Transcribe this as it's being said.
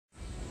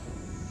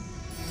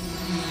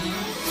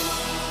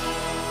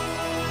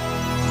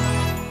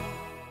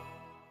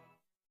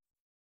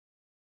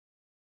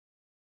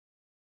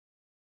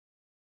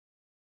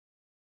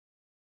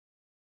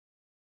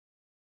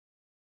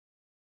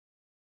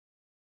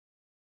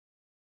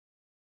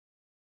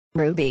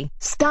Ruby,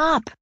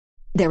 stop!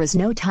 There is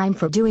no time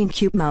for doing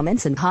cute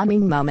moments and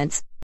calming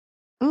moments.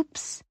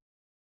 Oops.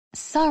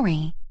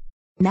 Sorry.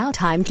 Now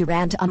time to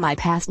rant on my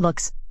past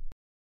looks.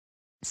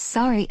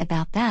 Sorry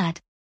about that.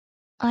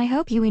 I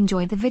hope you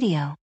enjoyed the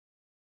video.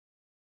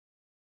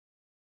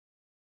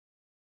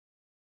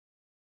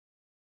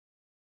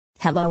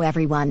 Hello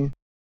everyone.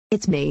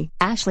 It's me,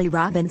 Ashley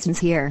Robinson's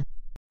here.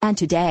 And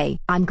today,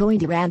 I'm going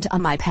to rant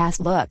on my past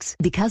looks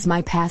because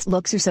my past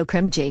looks are so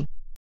cringy.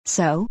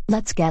 So,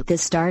 let's get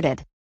this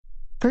started.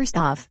 First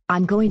off,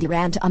 I'm going to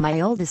rant on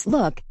my oldest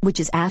look, which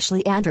is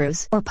Ashley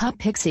Andrews or Pop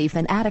Pixie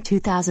Fanatic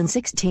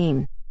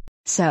 2016.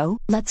 So,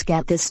 let's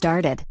get this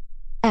started.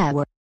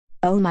 Oh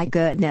my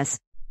goodness.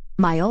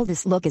 My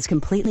oldest look is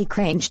completely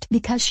cringed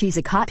because she's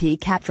a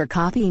copycat for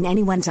copying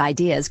anyone's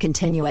ideas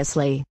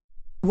continuously.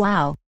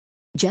 Wow.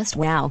 Just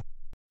wow.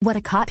 What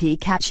a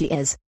copycat she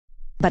is.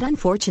 But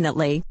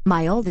unfortunately,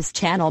 my oldest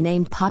channel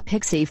named Pop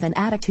Pixie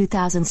Fanatic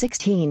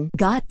 2016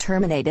 got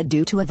terminated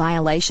due to a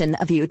violation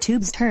of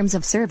YouTube's terms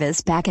of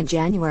service back in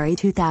January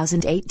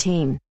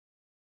 2018.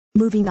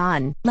 Moving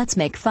on, let's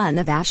make fun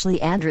of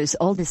Ashley Andrews'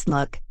 oldest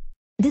look.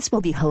 This will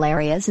be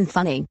hilarious and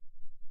funny.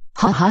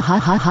 Ha ha ha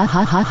ha ha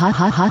ha ha ha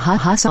ha ha ha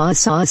ha saw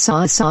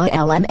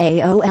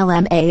LMAO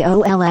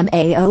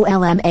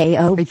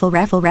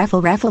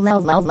riffle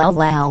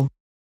lol.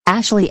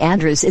 Ashley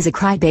Andrews is a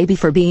crybaby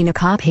for being a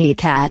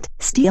copycat,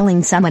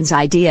 stealing someone's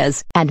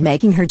ideas, and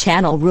making her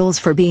channel rules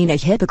for being a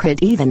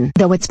hypocrite even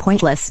though it's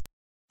pointless.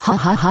 Ha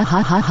ha ha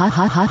ha ha ha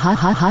ha ha ha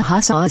ha ha ha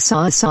saw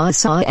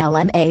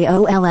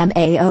LMAO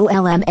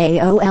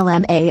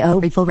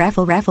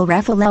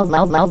riffle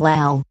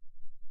lol.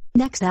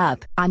 Next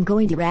up, I'm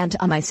going to rant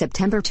on my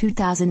September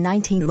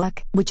 2019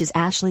 look, which is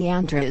Ashley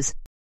Andrews.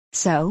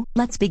 So,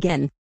 let's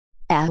begin.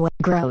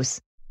 Gross.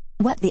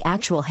 What the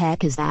actual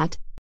heck is that?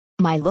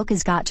 My look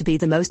has got to be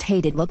the most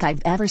hated look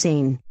I've ever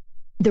seen.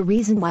 The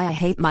reason why I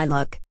hate my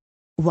look.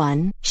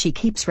 1. She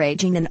keeps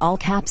raging in all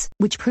caps,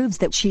 which proves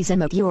that she's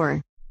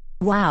immature.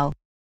 Wow.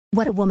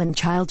 What a woman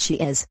child she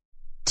is.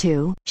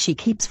 2. She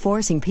keeps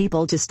forcing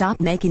people to stop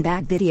making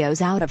bad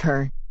videos out of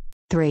her.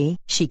 3.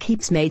 She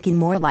keeps making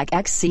more like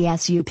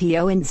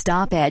XCSUPO and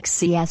stop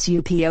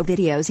XCSUPO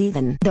videos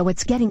even though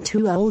it's getting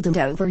too old and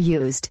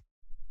overused.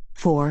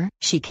 4.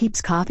 She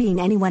keeps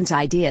copying anyone's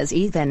ideas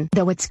even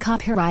though it's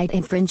copyright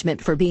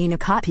infringement for being a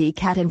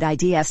copycat and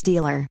idea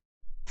stealer.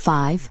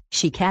 5.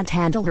 She can't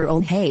handle her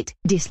own hate,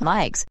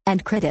 dislikes,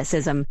 and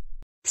criticism.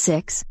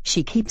 6.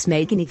 She keeps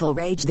making evil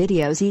rage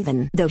videos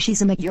even though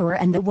she's immature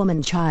and a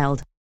woman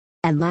child.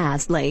 And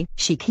lastly,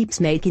 she keeps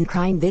making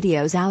crying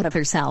videos out of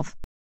herself.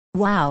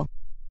 Wow.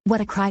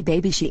 What a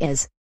crybaby she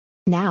is.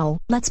 Now,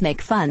 let's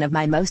make fun of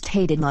my most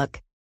hated look.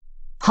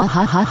 Ha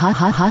ha ha ha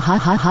ha ha ha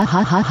ha ha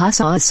ha ha ha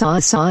saw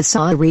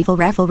riffle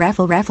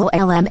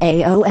LMAO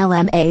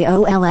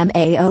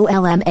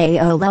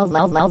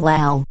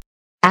lol.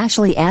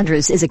 Ashley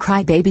Andrews is a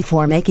crybaby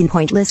for making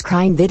pointless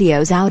crying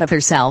videos out of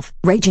herself,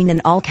 raging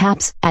in all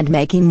caps, and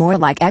making more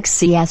like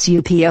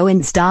XCSUPO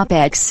and stop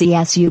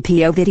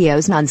XCSUPO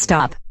videos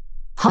non-stop.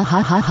 Ha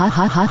ha ha ha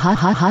ha ha ha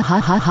ha ha ha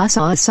ha ha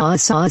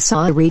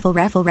saw riffle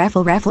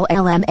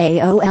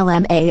LMAO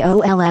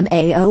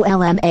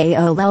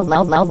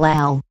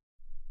lol.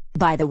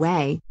 By the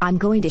way, I'm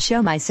going to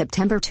show my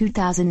September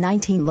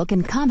 2019 look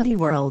in Comedy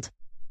World.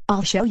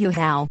 I'll show you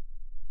how.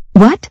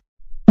 What?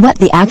 What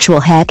the actual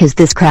heck is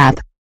this crap?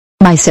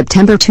 My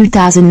September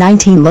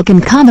 2019 look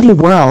in Comedy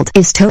World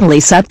is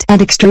totally sucked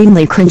and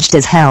extremely cringed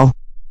as hell.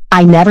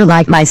 I never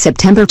like my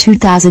September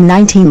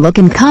 2019 look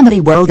in Comedy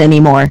World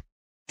anymore.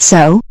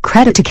 So,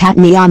 credit to Cat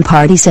Neon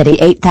Party City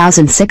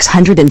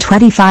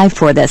 8625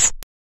 for this.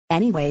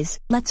 Anyways,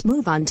 let's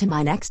move on to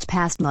my next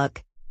past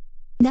look.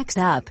 Next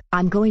up,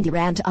 I'm going to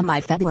rant on my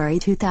February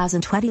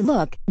 2020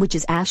 look, which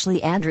is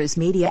Ashley Andrews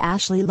Media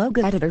Ashley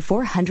Logo Editor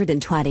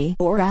 420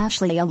 or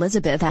Ashley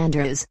Elizabeth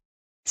Andrews.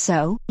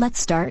 So, let's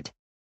start.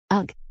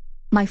 Ugh.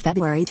 My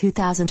February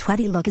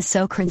 2020 look is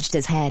so cringed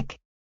as heck.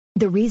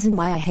 The reason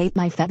why I hate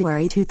my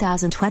February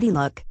 2020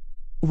 look.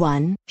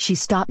 1. She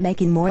stopped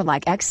making more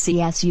like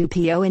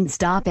XCSUPO and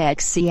stop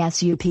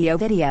XCSUPO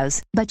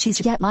videos, but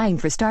she's yet lying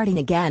for starting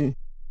again.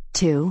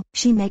 2.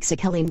 She makes a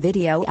killing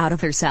video out of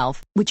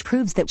herself, which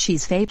proves that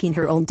she's faking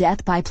her own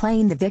death by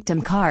playing the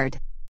victim card.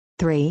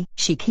 3.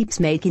 She keeps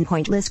making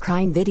pointless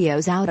crying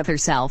videos out of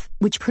herself,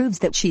 which proves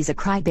that she's a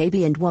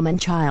crybaby and woman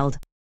child.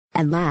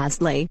 And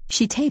lastly,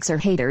 she takes her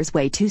haters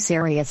way too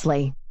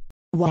seriously.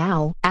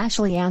 Wow,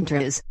 Ashley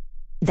Andrews.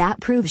 That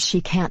proves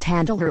she can't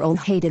handle her own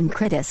hate and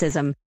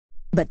criticism.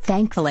 But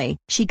thankfully,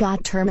 she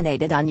got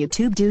terminated on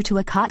YouTube due to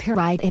a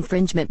copyright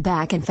infringement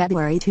back in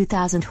February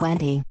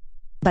 2020.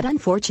 But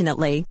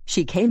unfortunately,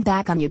 she came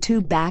back on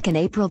YouTube back in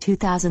April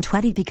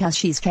 2020 because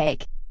she's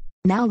fake.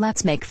 Now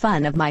let's make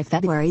fun of my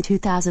February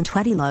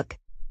 2020 look.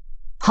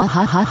 Ha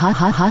ha ha ha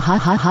ha ha ha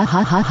ha ha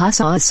ha ha ha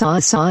saw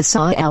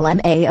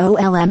LMAO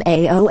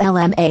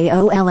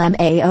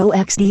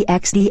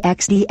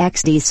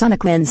XD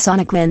Sonic Win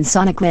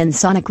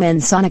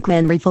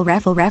riffle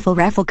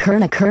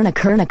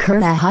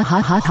kerna ha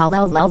ha ha ha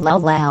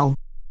lol.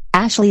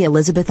 Ashley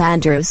Elizabeth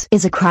Andrews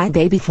is a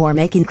crybaby for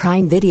making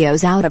crying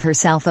videos out of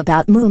herself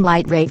about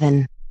Moonlight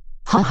Raven.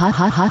 Ha ha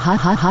ha ha ha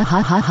ha ha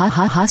ha ha ha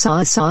ha ha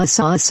saw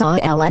lmao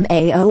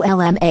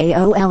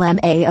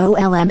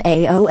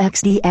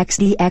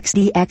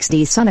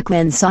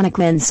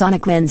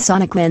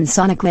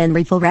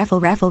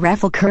sonicwin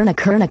raffle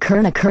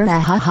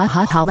kerna ha ha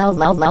ha ha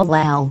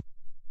lol.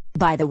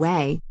 By the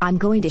way, I'm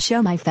going to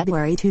show my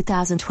February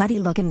 2020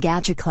 look in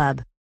Gadget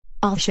Club.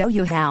 I'll show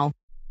you how.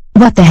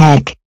 What the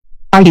heck?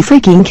 Are you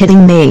freaking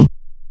kidding me?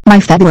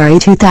 My February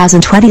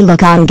 2020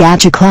 look on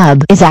Gadget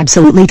Club is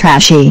absolutely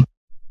trashy.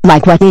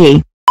 Like what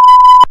the?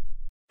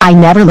 I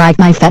never liked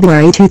my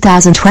February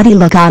 2020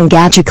 look on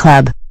Gadget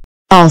Club.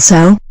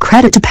 Also,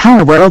 credit to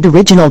Power World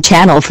original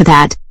channel for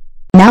that.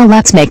 Now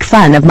let's make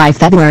fun of my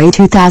February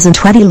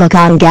 2020 look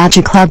on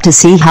Gadget Club to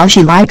see how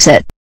she likes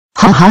it.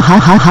 Ha ha ha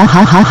ha ha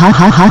ha ha ha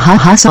ha ha ha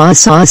ha saw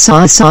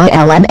lmao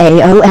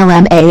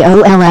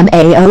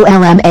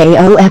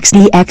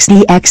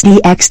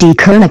xd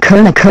kerna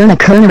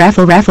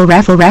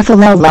raffle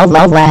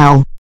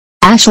lol.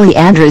 Ashley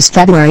Andrews'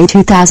 February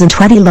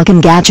 2020 look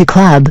in Gadget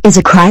Club is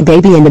a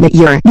crybaby in the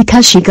mid-year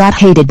because she got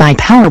hated by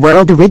Power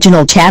World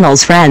original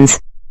channel's friends.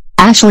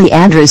 Ashley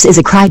Andrews is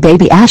a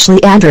crybaby.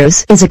 Ashley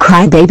Andrews is a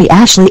crybaby.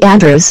 Ashley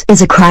Andrews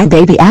is a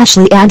crybaby.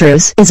 Ashley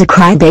Andrews is a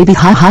crybaby.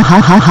 Ha ha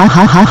ha ha ha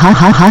ha ha ha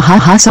ha ha ha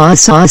ha saw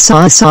lmao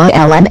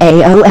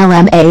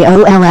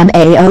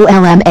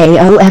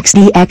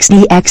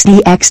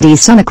xd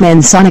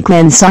sonicwin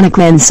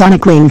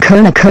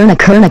kerna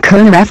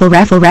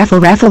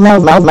raffle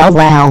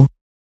lol.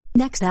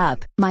 Next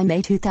up, my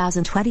May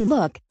 2020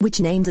 look, which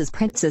names as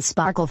Princess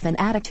Sparkle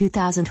Fanatic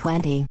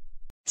 2020.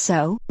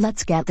 So,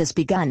 let's get this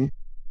begun.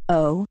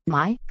 Oh,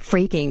 my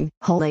freaking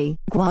holy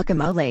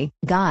guacamole,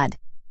 God.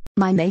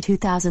 My May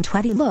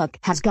 2020 look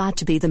has got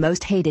to be the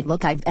most hated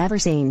look I've ever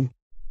seen.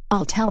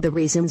 I'll tell the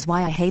reasons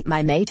why I hate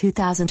my May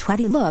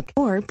 2020 look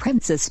or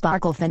Princess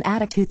Sparkle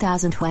Fanatic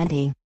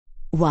 2020.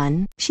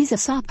 1. She's a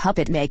sock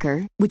puppet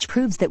maker, which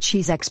proves that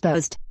she's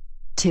exposed.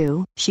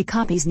 2. She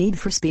copies Need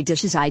for Speed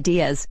Dish's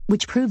ideas,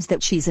 which proves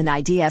that she's an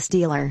idea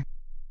stealer.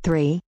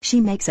 3.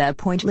 She makes a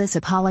pointless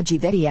apology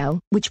video,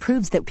 which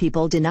proves that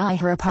people deny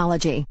her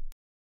apology.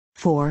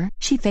 4.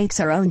 She fakes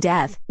her own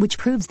death, which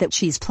proves that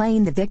she's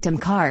playing the victim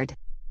card.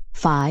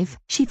 5.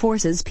 She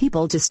forces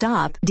people to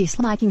stop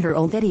disliking her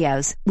old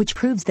videos, which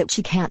proves that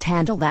she can't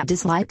handle that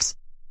dislikes.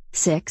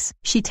 6.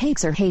 She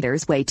takes her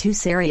haters way too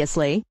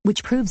seriously,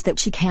 which proves that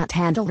she can't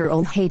handle her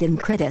own hate and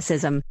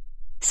criticism.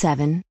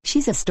 7.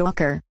 She's a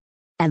stalker.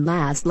 And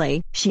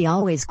lastly, she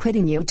always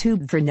quitting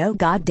YouTube for no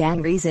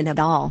goddamn reason at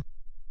all.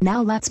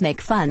 Now let's make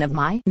fun of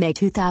my May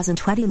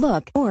 2020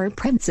 look or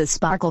Princess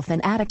Sparkle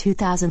Fanatic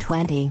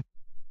 2020.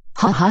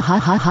 Ha ha ha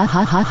ha ha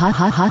ha ha ha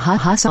ha ha ha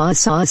ha saw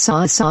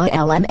lmao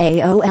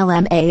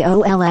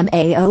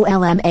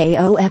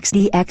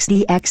xd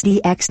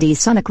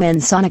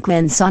sonicwin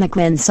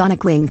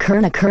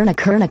kerna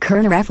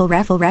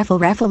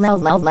raffle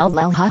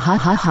lol ha ha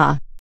ha ha.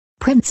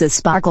 Princess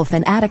Sparkle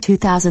Fanatic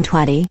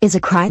 2020 is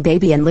a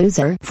crybaby and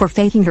loser for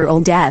faking her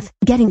own death,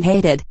 getting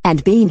hated,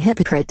 and being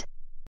hypocrite.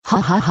 Ha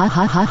ha ha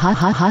ha ha ha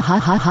ha ha ha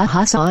ha ha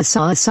ha saw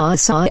lmao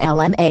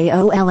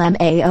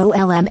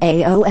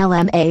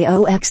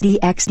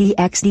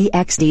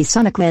xd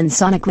sonicwin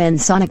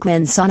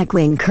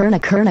kerna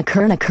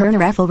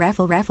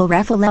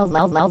raffle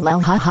lol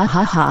ha ha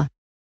ha ha.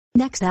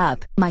 Next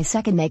up, my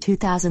second May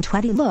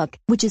 2020 look,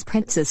 which is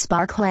Princess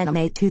Sparkle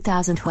Animate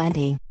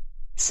 2020.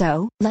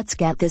 So, let's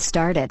get this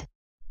started.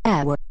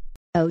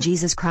 Oh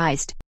Jesus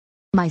Christ.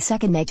 My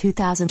second May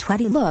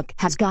 2020 look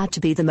has got to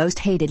be the most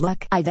hated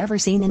look I've ever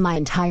seen in my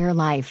entire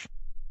life.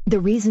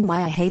 The reason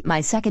why I hate my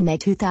second May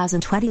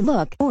 2020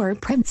 look or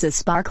Princess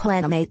Sparkle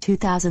Animate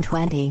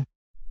 2020.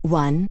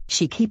 1.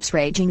 She keeps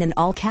raging in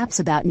all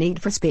caps about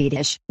Need for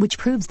Speedish, which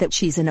proves that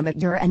she's an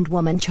immature and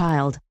woman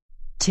child.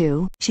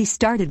 2. She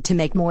started to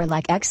make more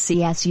like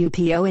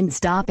XCSUPO and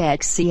stop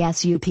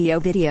XCSUPO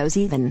videos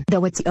even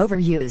though it's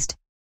overused.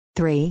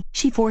 3.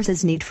 She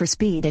forces Need for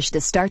Speedish to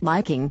start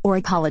liking or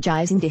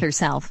apologizing to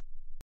herself.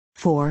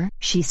 4.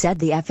 She said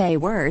the FA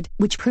word,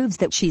 which proves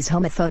that she's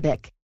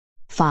homophobic.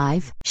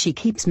 5. She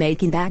keeps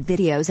making bad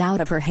videos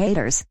out of her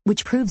haters,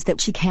 which proves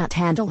that she can't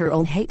handle her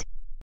own hate.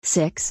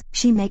 6.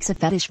 She makes a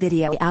fetish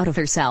video out of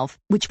herself,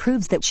 which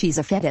proves that she's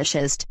a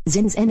fetishist,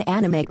 Zin's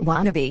inanimate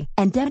wannabe,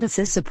 and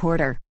Dedasis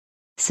supporter.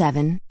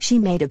 7. She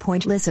made a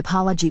pointless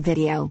apology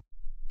video.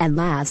 And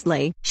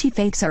lastly, she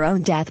fakes her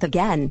own death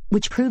again,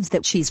 which proves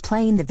that she's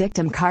playing the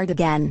victim card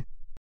again.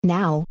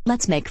 Now,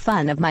 let's make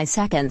fun of my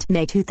second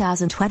May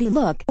 2020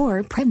 look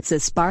or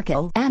Princess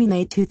Sparkle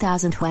Animate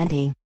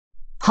 2020.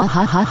 Ha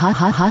ha ha ha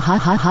ha ha ha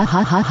ha ha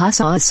ha ha ha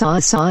saw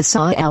lmao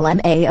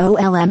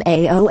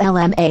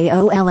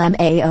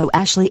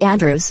Ashley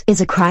Andrews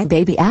is a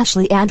crybaby.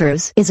 Ashley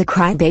Andrews is a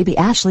crybaby.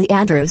 Ashley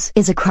Andrews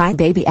is a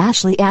crybaby.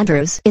 Ashley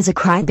Andrews is a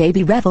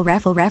crybaby. Raffle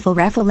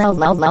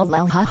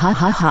lol ha ha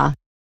ha ha.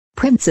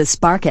 Princess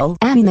Sparkle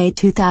Animate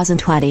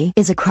 2020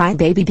 is a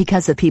crybaby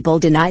because the people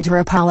denied her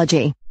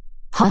apology.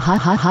 Ha ha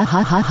ha ha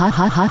ha ha ha ha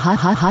ha ha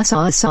ha ha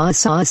saw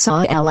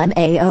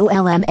LMAO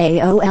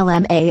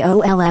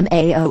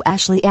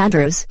Ashley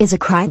Andrews is a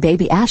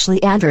crybaby.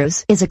 Ashley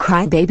Andrews is a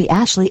crybaby.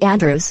 Ashley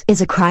Andrews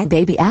is a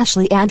crybaby.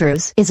 Ashley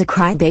Andrews is a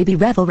crybaby.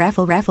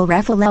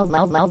 Raffle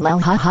lol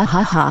ha ha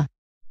ha ha.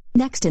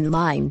 Next in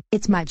line,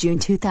 it's my June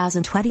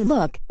 2020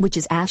 look, which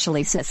is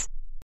Ashley sis.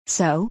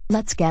 So,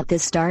 let's get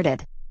this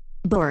started.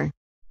 Brr.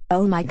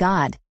 Oh my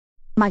god.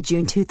 My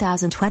June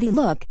 2020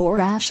 look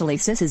or Ashley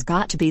sis has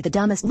got to be the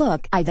dumbest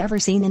look I've ever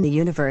seen in the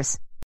universe.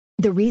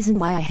 The reason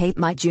why I hate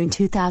my June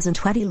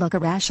 2020 look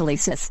or Ashley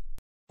sis.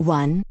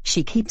 1.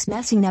 She keeps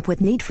messing up with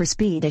Need for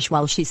Speedish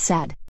while she's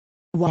sad.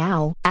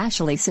 Wow,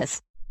 Ashley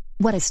sis.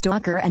 What a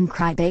stalker and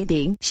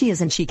crybaby she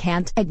is, and she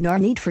can't ignore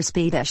Need for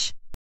Speedish.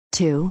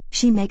 2.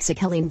 She makes a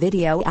killing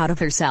video out of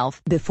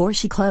herself before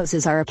she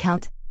closes our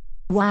account.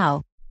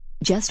 Wow.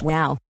 Just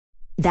wow.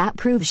 That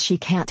proves she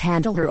can't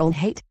handle her own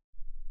hate.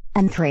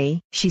 And 3.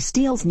 She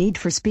steals Need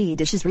for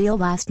Speedish's real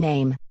last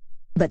name.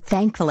 But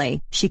thankfully,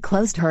 she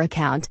closed her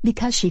account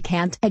because she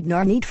can't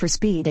ignore Need for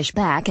Speedish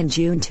back in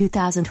June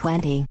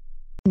 2020.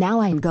 Now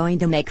I'm going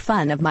to make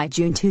fun of my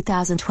June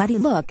 2020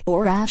 look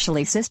or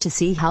Ashley sis to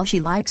see how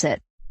she likes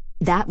it.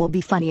 That will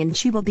be funny and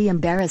she will be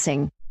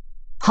embarrassing.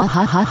 Ha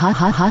ha ha ha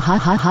ha ha ha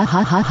ha ha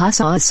ha ha ha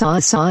saw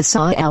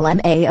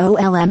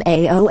LMAO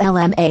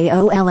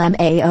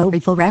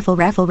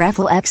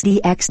raffle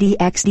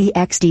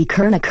XD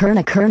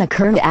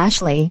kerna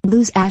Ashley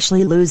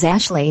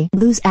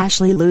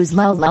lose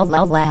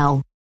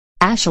lol.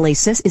 Ashley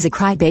sis is a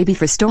crybaby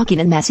for stalking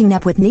and messing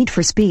up with Need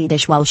for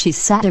Speedish while she's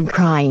sad and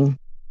crying.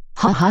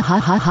 Ha ha ha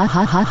ha ha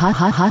ha ha ha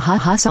ha ha ha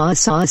ha saw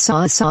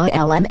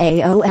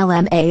LMAO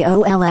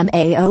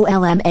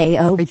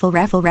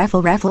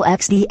raffle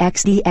XD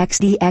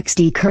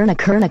kerna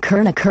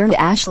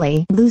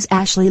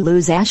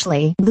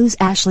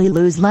Ashley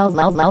lose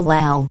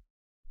lol.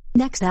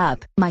 Next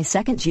up, my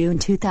second June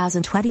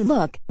 2020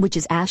 look, which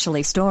is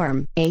Ashley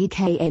Storm,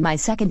 aka my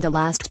second to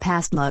last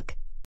past look.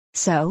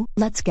 So,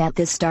 let's get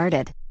this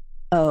started.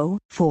 O,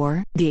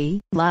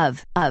 4D,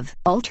 love, of,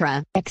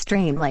 ultra,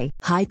 extremely,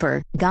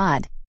 hyper,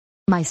 god.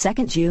 My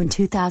second June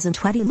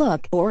 2020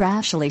 look or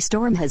Ashley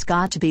Storm has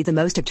got to be the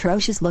most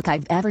atrocious look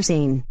I've ever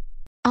seen.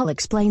 I'll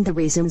explain the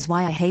reasons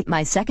why I hate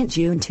my second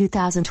June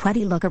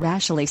 2020 look or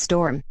Ashley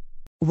Storm.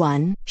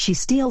 1. She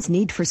steals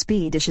Need for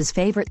Speedish's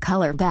favorite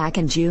color back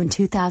in June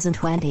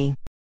 2020.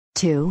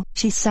 2.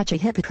 She's such a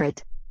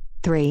hypocrite.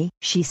 3.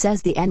 She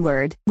says the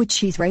N-word, which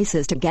she's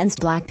racist against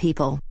black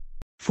people.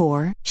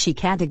 4. She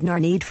can't ignore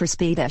Need for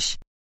Speedish.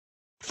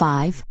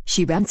 5.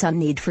 She rents on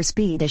Need for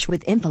Speedish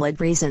with invalid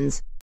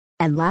reasons.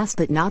 And last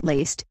but not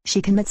least,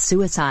 she commits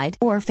suicide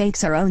or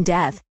fakes her own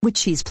death, which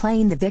she's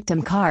playing the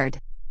victim card.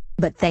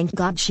 But thank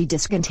God she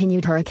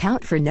discontinued her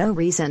account for no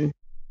reason.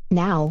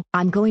 Now,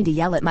 I'm going to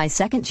yell at my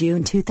second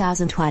June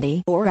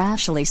 2020 or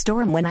Ashley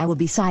Storm when I will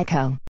be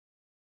psycho.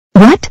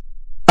 What?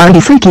 Are you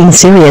freaking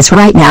serious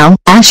right now,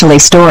 Ashley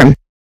Storm?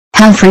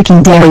 How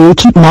freaking dare you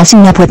keep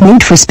messing up with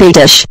Need for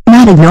Speedish,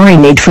 not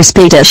ignoring Need for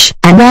Speedish,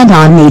 and rant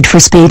on Need for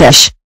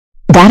Speedish?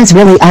 That is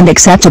really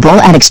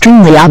unacceptable and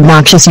extremely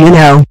obnoxious, you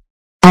know.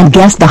 And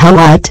guess the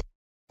what?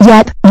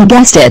 Yep, you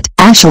guessed it,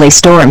 Ashley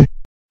Storm.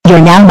 You're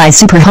now my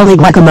super holy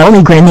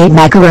guacamole grenade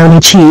macaroni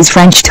cheese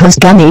French toast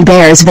gummy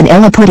bears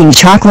vanilla pudding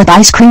chocolate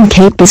ice cream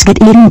cake biscuit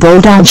eating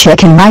bulldog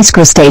chicken rice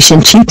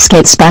crustacean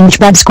cheapskate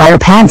SpongeBob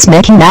SquarePants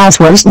Mickey Mouse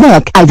worst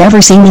look I've ever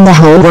seen in the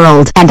whole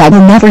world, and I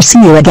will never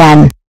see you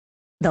again.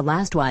 The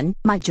last one,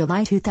 my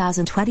July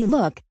 2020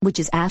 look, which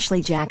is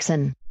Ashley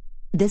Jackson.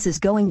 This is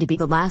going to be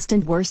the last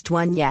and worst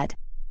one yet.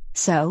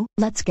 So,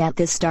 let's get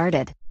this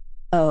started.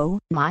 Oh,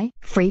 my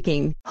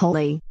freaking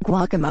holy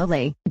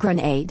guacamole,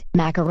 grenade,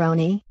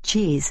 macaroni,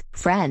 cheese,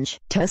 French,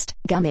 toast,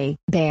 gummy,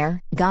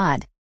 bear,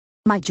 god.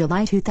 My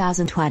July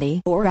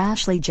 2020 or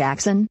Ashley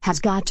Jackson has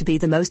got to be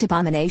the most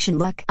abomination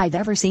look I've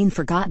ever seen,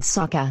 for God's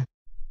sake.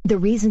 The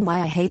reason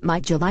why I hate my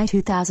July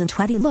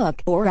 2020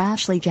 look or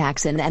Ashley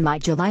Jackson and my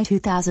July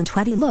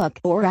 2020 look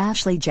or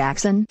Ashley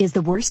Jackson is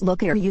the worst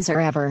looker user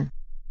ever.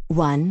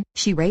 1.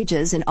 She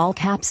rages in all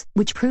caps,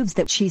 which proves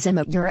that she's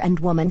immature and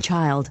woman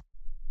child.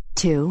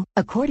 2.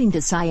 According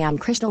to Cyan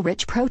Crystal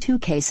Rich Pro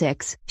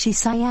 2K6, she's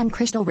Cyan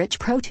Crystal Rich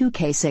Pro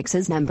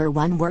 2K6's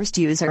 #1 worst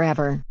user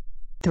ever.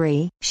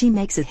 3. She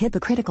makes a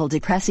hypocritical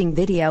depressing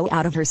video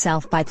out of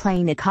herself by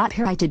playing a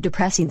copyrighted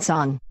depressing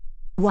song.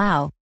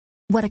 Wow.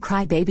 What a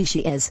crybaby she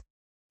is.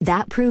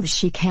 That proves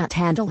she can't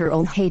handle her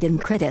own hate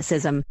and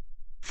criticism.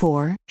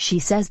 4. She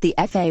says the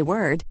FA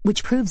word,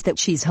 which proves that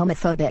she's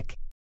homophobic.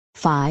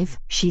 5.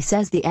 She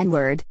says the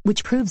N-word,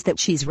 which proves that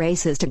she's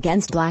racist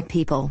against black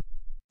people.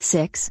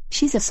 6.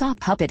 She's a sock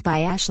puppet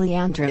by Ashley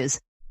Andrews.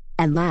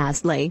 And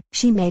lastly,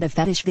 she made a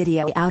fetish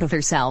video out of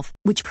herself,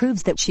 which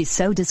proves that she's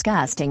so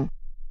disgusting.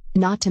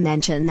 Not to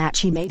mention that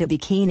she made a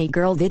bikini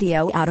girl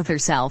video out of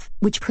herself,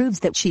 which proves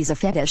that she's a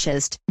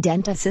fetishist,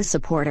 dentist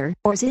supporter,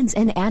 or Zins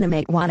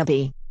inanimate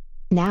wannabe.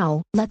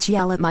 Now, let's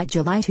yell at my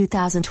July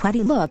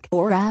 2020 look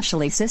or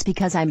Ashley sis,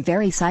 because I'm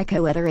very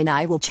psycho at her, and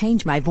I will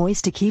change my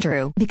voice to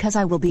Kyoobur because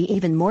I will be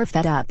even more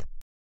fed up.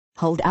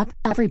 Hold up,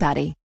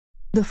 everybody.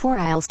 Before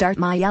I'll start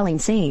my yelling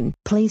scene,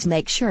 please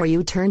make sure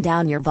you turn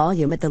down your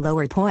volume at the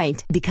lower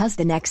point because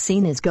the next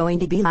scene is going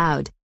to be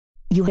loud.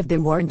 You have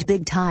been warned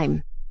big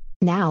time.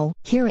 Now,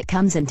 here it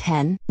comes in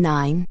 10,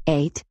 9,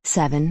 8,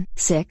 7,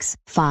 6,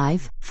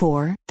 5,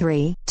 4,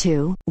 3,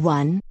 2,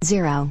 1,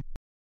 0.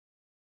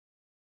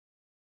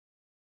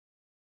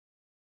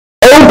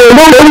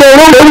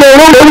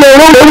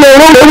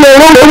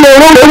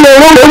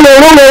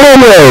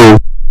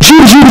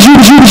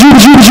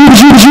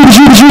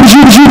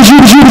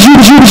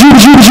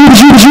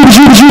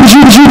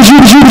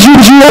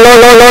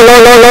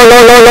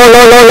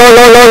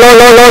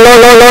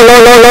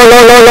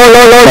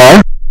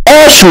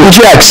 Ashley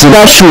Jackson,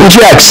 Ashley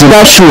Jackson,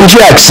 Ashley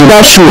Jackson,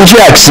 Ashley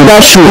Jackson,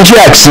 Ashley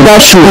Jackson,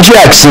 Ashley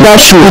Jackson,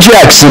 Ashley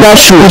Jackson,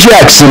 Ashley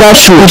Jackson,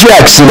 Ashley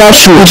Jackson,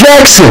 Ashley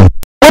Jackson.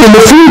 What in the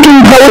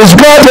freaking hell is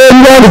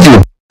goddamn wrong with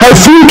you? How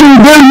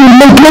freaking dare you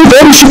make no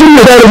anything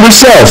out of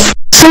yourself?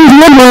 Say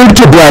the N-word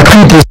to black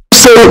people.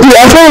 Say the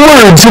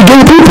F-word to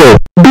gay people.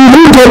 Be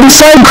rude on the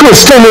side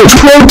crystal at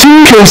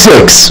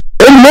 14K6.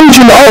 And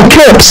mention all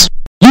caps.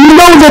 You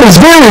know that is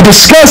very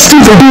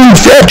disgusting for being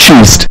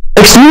fascist,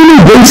 extremely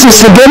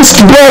racist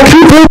against black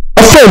people,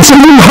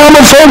 offensively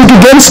homophobic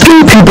against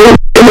gay people,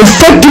 and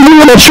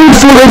effectively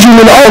untruthful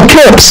in all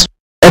caps.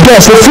 I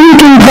guess the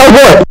freaking hell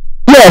what?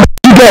 Yeah,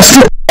 you guessed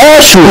it.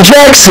 Ashley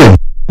Jackson.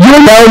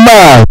 You're now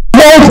mine.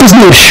 Walt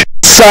Disney.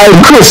 Side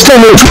crystal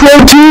at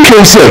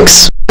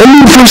 14K6. The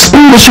Need for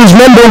Speed is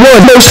number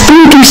one most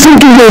freaky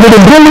rated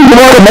and brilliant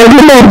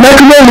automated made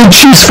macaroni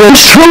cheese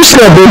fish, toast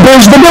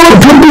burgers, vanilla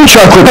pudding,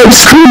 chocolate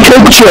ice cream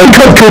cake, cherry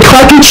cupcake,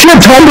 hockey chip,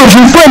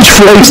 hamburger, french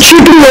fries,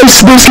 chicken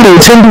rice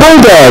biscuits, and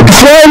bulldog,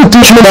 flying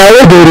dishman,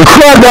 alligator,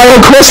 crocodile,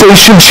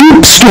 crustacean,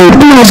 sheep,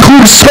 stewed beans,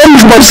 crude,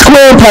 SpongeBob,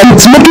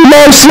 SquarePants, Mickey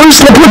Mouse,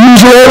 worst liquid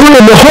user ever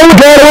in the whole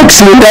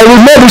galaxy, and I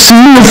will never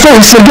see your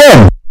face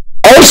again.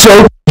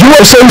 Also, you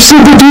are so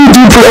super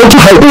duper ultra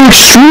hyper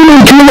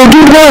extremely killer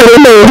dude wire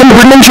mode and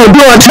potential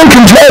broad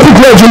taken traffic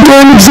legend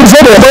during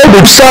Zeta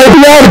Albert side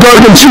beyond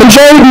garbage and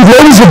giant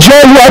rays of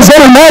giant rods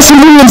that are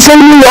massively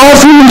insanely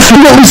awful and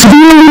fearlessly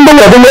severely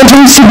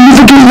malevolently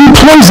significantly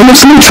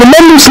poisonously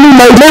tremendously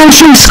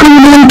nightmarishly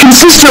screaming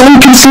consistently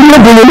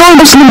conceivably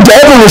enormously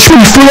devilishly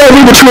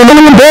forever between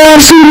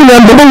embarrassing and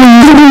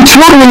unbelievably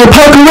totally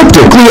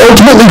apocalyptically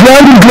ultimately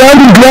grounded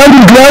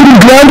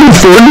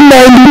for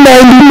 90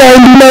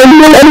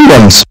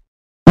 anyone's.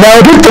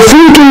 Now get the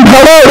freaking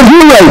hell out of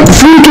here right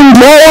freaking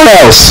now or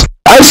else.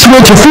 I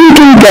swear to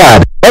freaking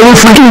God, I will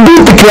freaking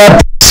beat the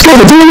crap, scare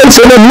the demons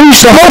and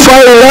unleash the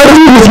hellfire out of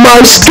you with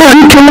my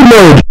scary killer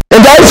mode.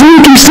 And I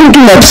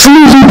freaking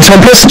absolutely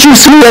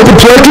tempestuously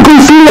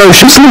epileptically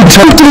ferociously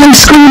totally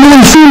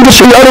screaming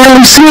fiendishly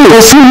utterly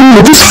seriously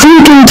with this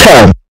freaking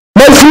time.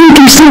 My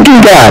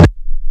freaking God.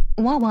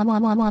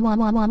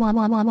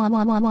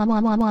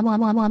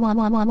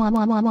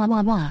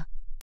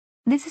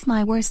 This is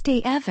my worst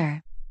day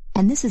ever.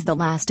 And this is the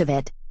last of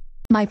it.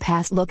 My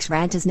past looks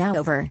rant is now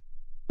over.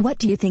 What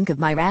do you think of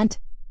my rant?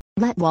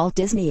 Let Walt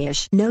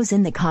Disney-ish knows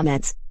in the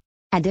comments.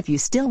 And if you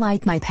still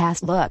like my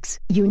past looks,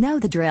 you know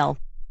the drill.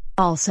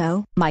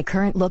 Also, my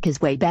current look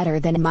is way better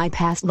than my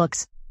past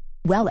looks.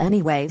 Well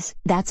anyways,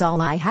 that's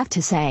all I have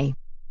to say.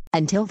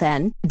 Until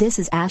then, this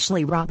is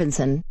Ashley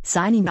Robinson,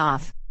 signing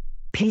off.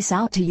 Peace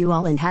out to you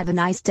all and have a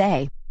nice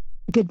day.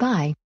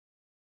 Goodbye.